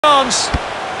chance.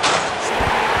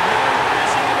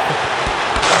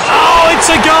 Oh, it's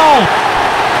a goal.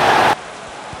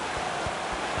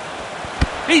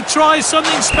 He tries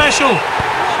something special.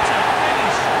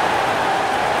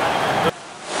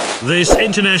 This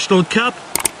International Cup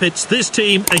pits this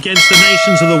team against the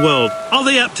nations of the world. Are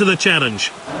they up to the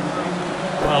challenge?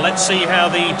 Well, let's see how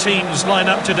the teams line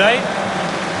up today.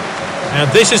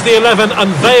 And this is the 11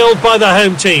 unveiled by the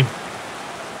home team.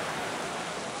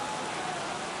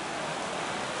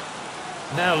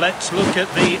 Now let's look at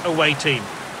the away team.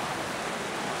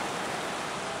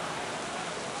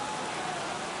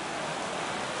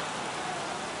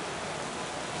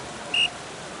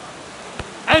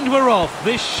 And we're off.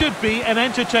 This should be an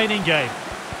entertaining game.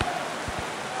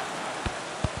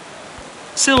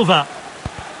 Silva.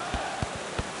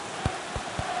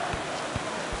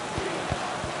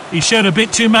 He showed a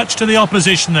bit too much to the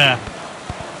opposition there.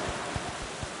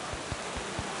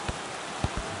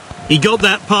 He got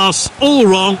that pass all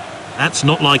wrong. That's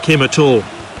not like him at all.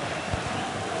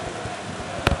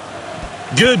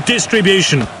 Good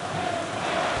distribution.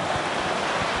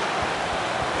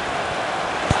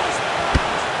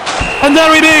 And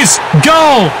there it is!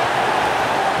 Goal!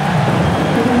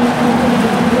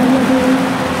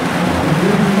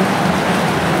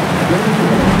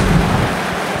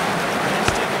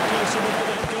 Let's take a closer look at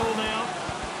that goal now.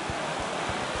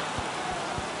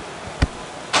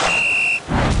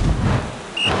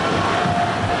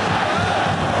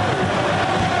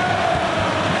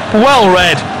 Well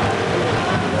read.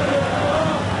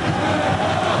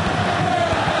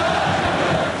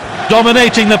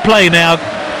 Dominating the play now.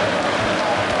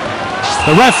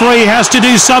 The referee has to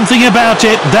do something about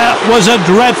it. That was a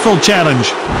dreadful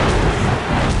challenge.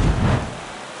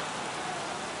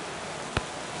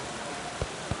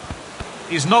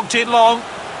 He's knocked it long.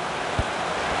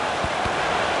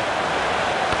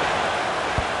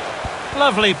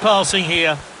 Lovely passing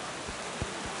here.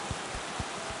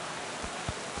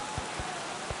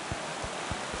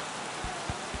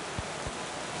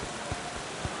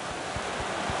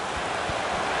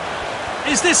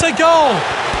 Is this a goal?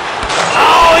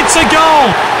 Oh, it's a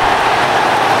goal!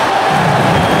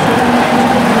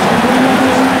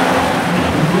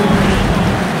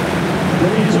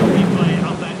 Here's a replay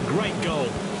of that great goal.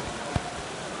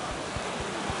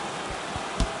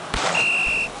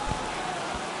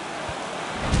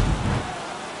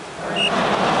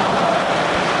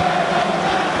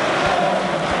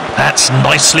 That's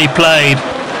nicely played.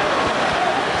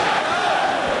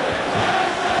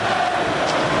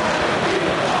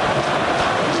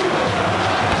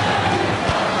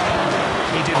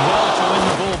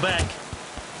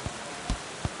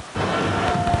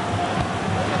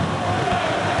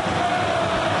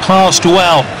 Passed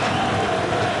well.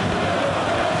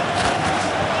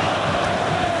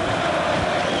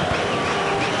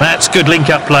 That's good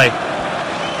link-up play.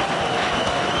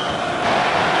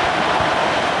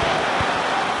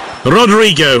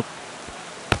 Rodrigo.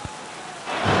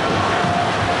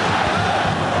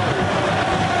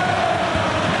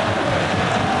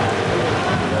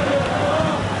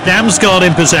 Damsgaard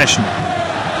in possession.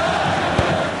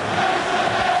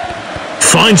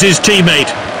 Finds his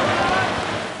teammate.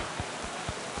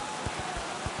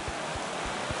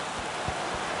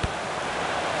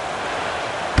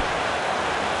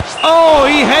 Oh,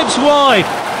 he heads wide.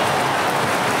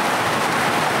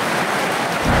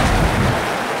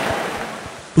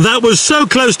 That was so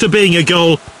close to being a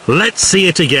goal. Let's see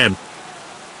it again.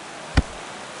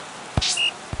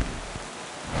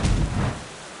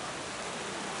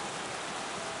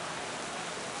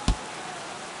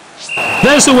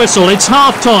 There's the whistle. It's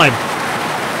half-time.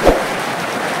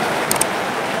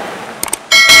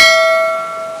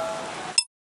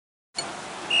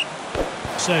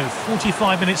 So,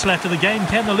 45 minutes left of the game.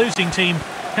 Can the losing team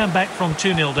come back from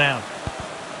 2-0 down?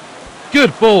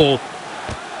 Good ball.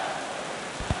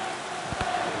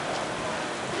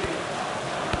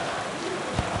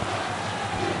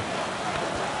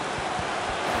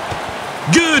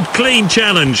 Good clean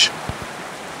challenge.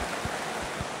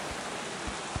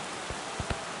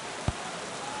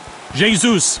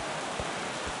 Jesus.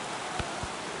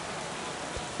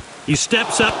 He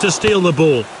steps up to steal the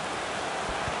ball.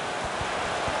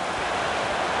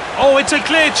 Oh, it's a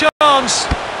clear chance.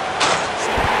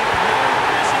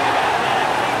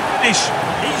 Finish.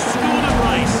 He's scored a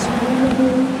brace.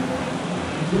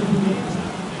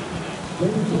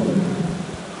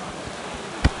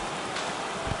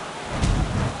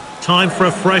 Time for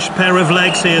a fresh pair of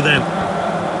legs here then.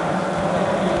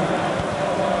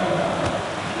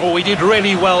 Oh, he did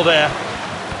really well there.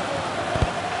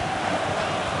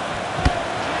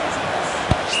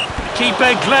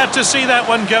 Keeper glad to see that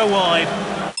one go wide.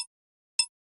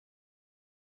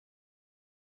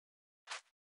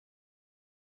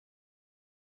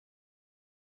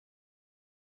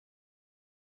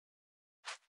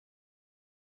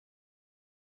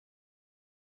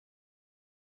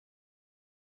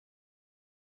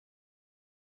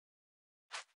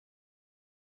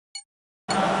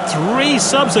 Three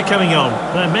subs are coming on.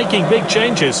 They're making big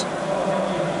changes.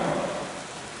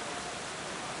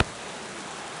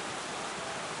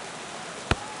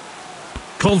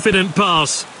 Confident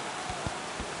pass.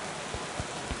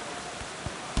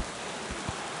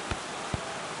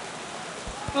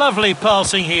 Lovely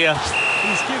passing here.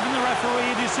 He's given the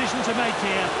referee a decision to make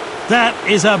here. That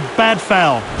is a bad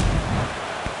foul.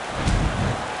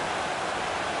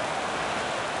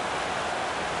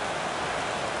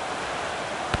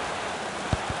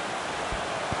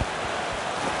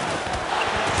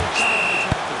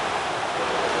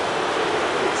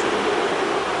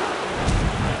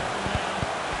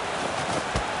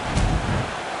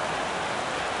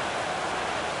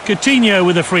 Coutinho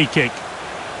with a free kick.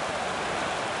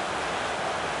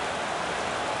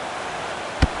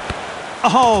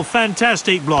 Oh,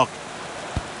 fantastic block.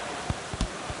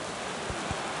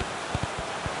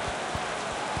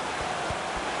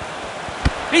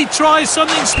 He tries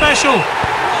something special.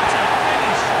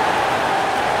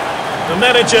 The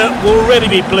manager will already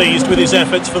be pleased with his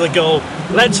efforts for the goal.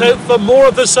 Let's hope for more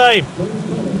of the same.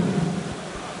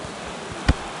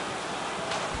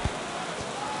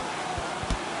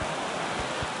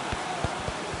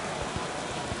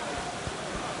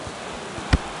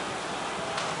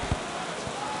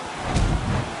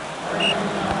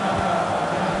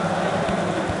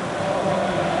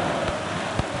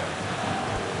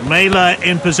 Mela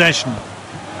in possession.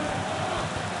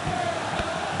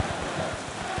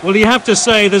 Well, you have to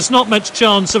say there's not much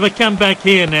chance of a comeback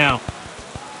here now.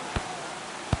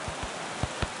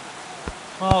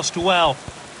 Passed well.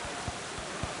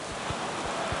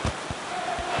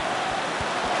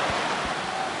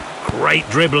 Great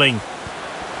dribbling.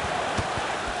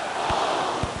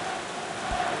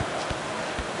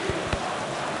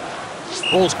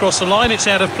 Ball's crossed the line, it's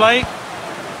out of play.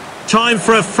 Time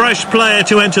for a fresh player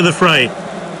to enter the fray.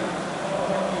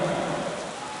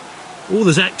 Oh,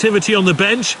 there's activity on the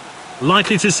bench.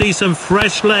 Likely to see some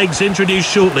fresh legs introduced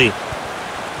shortly.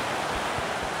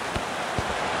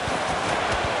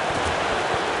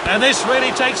 And this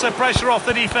really takes the pressure off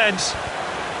the defence.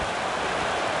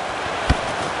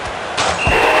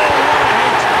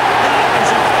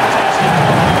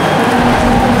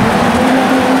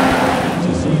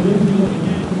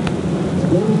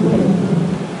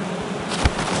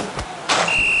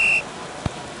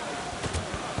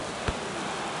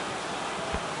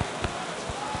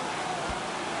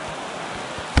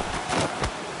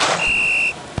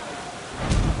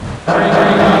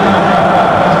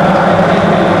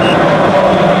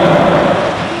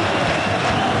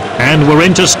 And we're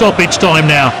into stoppage time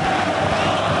now.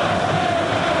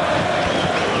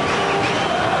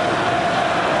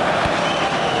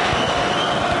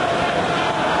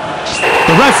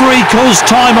 The referee calls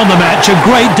time on the match. A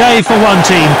great day for one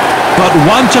team, but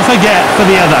one to forget for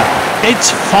the other.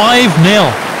 It's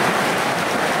 5-0.